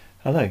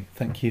Hello,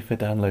 thank you for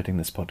downloading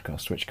this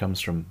podcast, which comes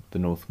from the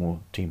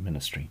Northmoor Team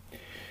Ministry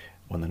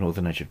on the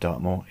northern edge of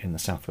Dartmoor in the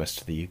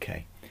southwest of the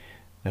UK.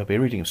 There'll be a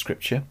reading of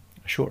Scripture,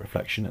 a short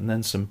reflection, and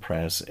then some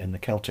prayers in the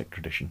Celtic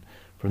tradition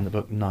from the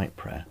book Night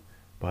Prayer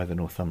by the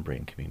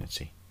Northumbrian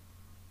community.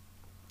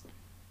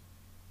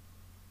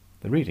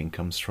 The reading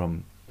comes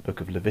from the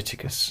book of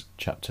Leviticus,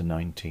 chapter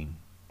 19.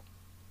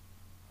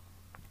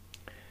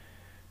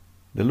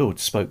 The Lord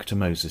spoke to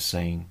Moses,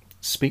 saying,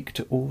 "Speak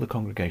to all the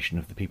congregation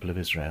of the people of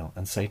Israel,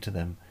 and say to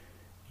them,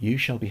 You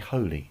shall be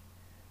holy,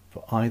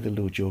 for I, the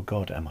Lord your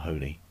God, am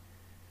holy.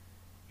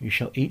 You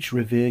shall each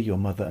revere your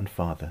mother and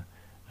father,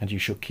 and you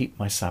shall keep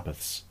my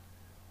Sabbaths.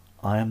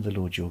 I am the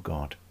Lord your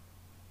God.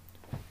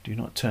 Do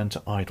not turn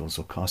to idols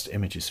or cast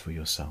images for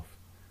yourself.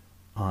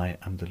 I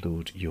am the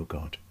Lord your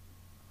God.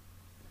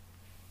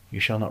 You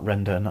shall not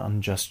render an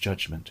unjust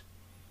judgment.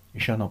 You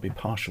shall not be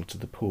partial to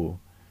the poor,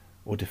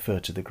 or defer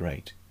to the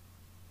great.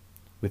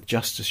 With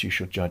justice you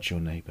shall judge your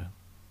neighbour.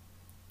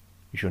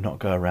 You shall not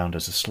go around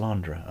as a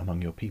slanderer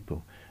among your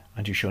people,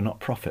 and you shall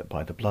not profit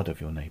by the blood of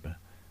your neighbour.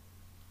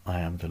 I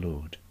am the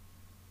Lord.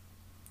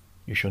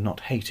 You shall not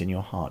hate in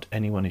your heart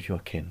any one of your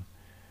kin.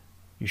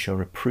 You shall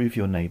reprove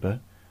your neighbour,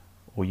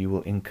 or you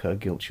will incur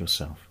guilt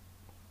yourself.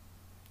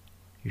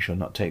 You shall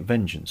not take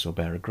vengeance or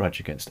bear a grudge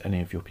against any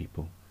of your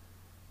people,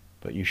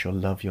 but you shall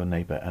love your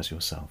neighbour as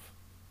yourself.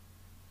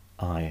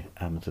 I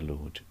am the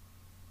Lord.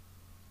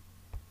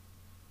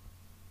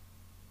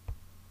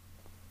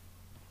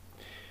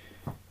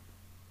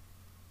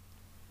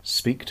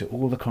 Speak to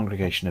all the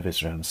congregation of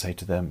Israel and say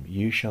to them,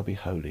 You shall be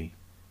holy,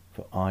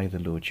 for I, the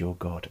Lord your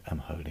God, am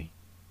holy.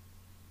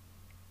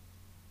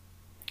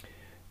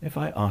 If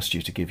I asked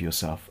you to give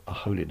yourself a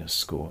holiness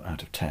score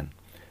out of 10,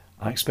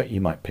 I expect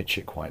you might pitch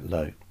it quite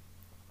low.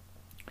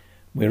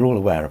 We're all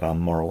aware of our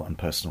moral and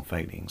personal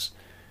failings,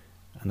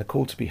 and the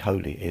call to be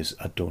holy is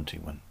a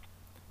daunting one.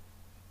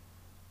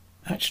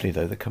 Actually,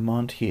 though, the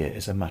command here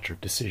is a matter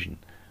of decision.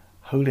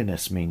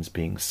 Holiness means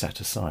being set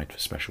aside for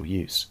special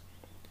use.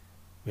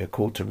 We are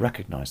called to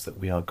recognize that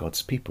we are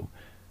God's people,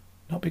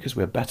 not because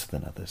we are better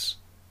than others,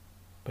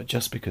 but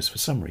just because for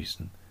some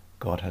reason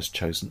God has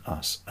chosen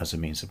us as a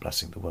means of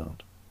blessing the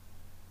world.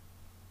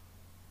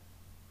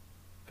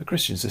 For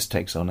Christians, this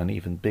takes on an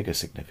even bigger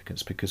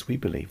significance because we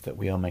believe that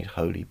we are made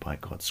holy by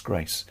God's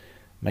grace,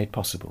 made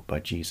possible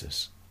by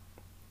Jesus.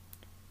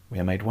 We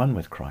are made one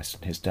with Christ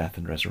in his death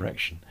and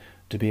resurrection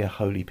to be a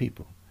holy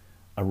people,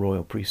 a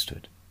royal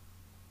priesthood.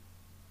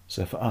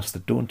 So for us, the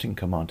daunting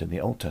command in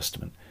the Old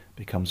Testament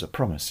becomes a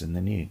promise in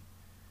the New.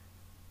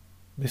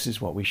 This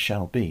is what we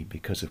shall be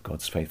because of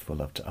God's faithful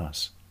love to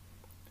us.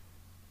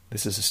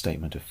 This is a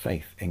statement of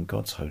faith in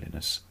God's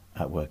holiness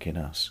at work in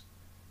us.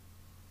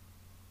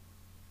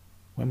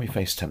 When we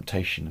face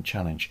temptation and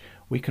challenge,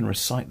 we can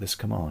recite this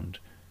command,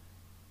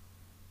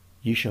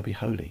 You shall be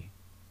holy,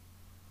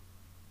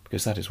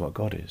 because that is what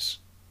God is,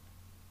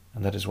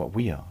 and that is what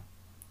we are,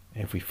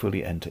 if we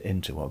fully enter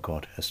into what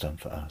God has done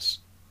for us.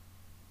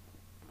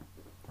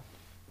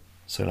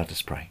 So let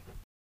us pray.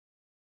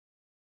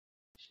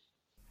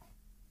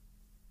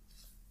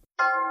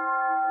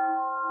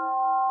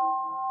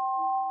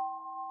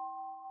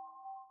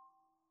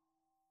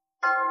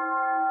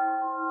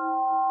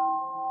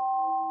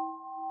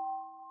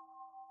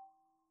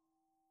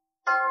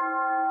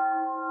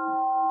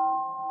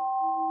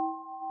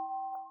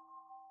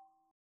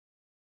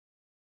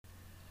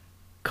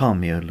 Calm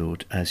me, O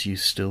Lord, as you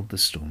stilled the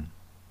storm.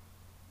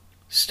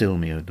 Still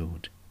me, O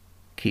Lord,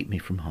 keep me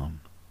from harm.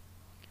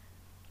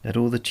 Let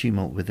all the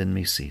tumult within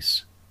me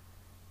cease.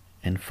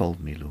 Enfold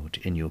me, Lord,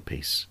 in your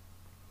peace.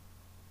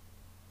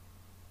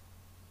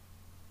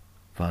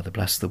 Father,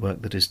 bless the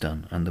work that is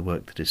done and the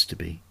work that is to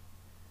be.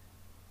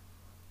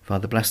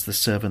 Father, bless the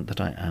servant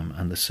that I am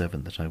and the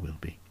servant that I will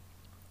be.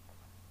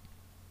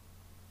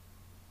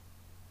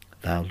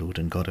 Thou, Lord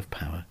and God of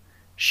power,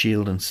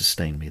 shield and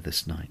sustain me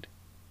this night.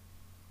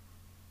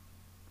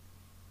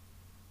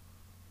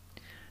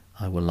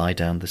 I will lie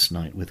down this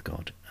night with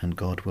God, and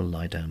God will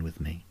lie down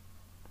with me.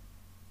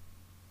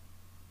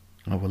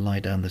 I will lie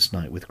down this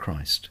night with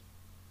Christ,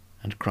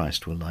 and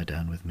Christ will lie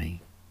down with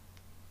me.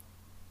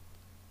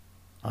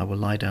 I will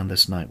lie down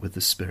this night with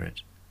the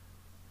Spirit,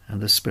 and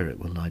the Spirit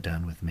will lie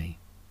down with me.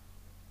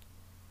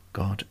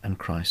 God and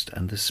Christ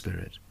and the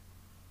Spirit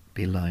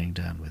be lying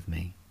down with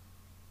me.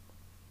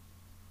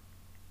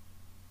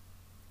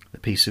 The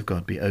peace of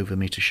God be over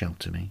me to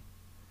shelter me,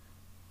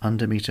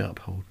 under me to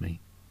uphold me,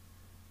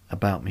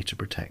 about me to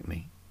protect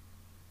me,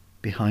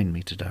 behind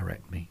me to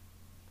direct me,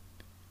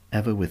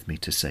 ever with me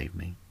to save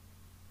me.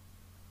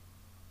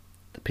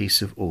 The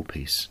peace of all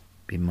peace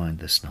be mine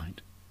this night.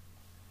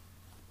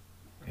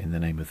 In the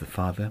name of the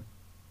Father,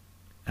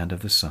 and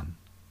of the Son,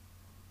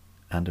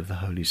 and of the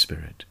Holy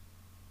Spirit.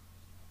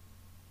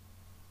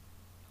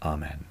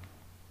 Amen.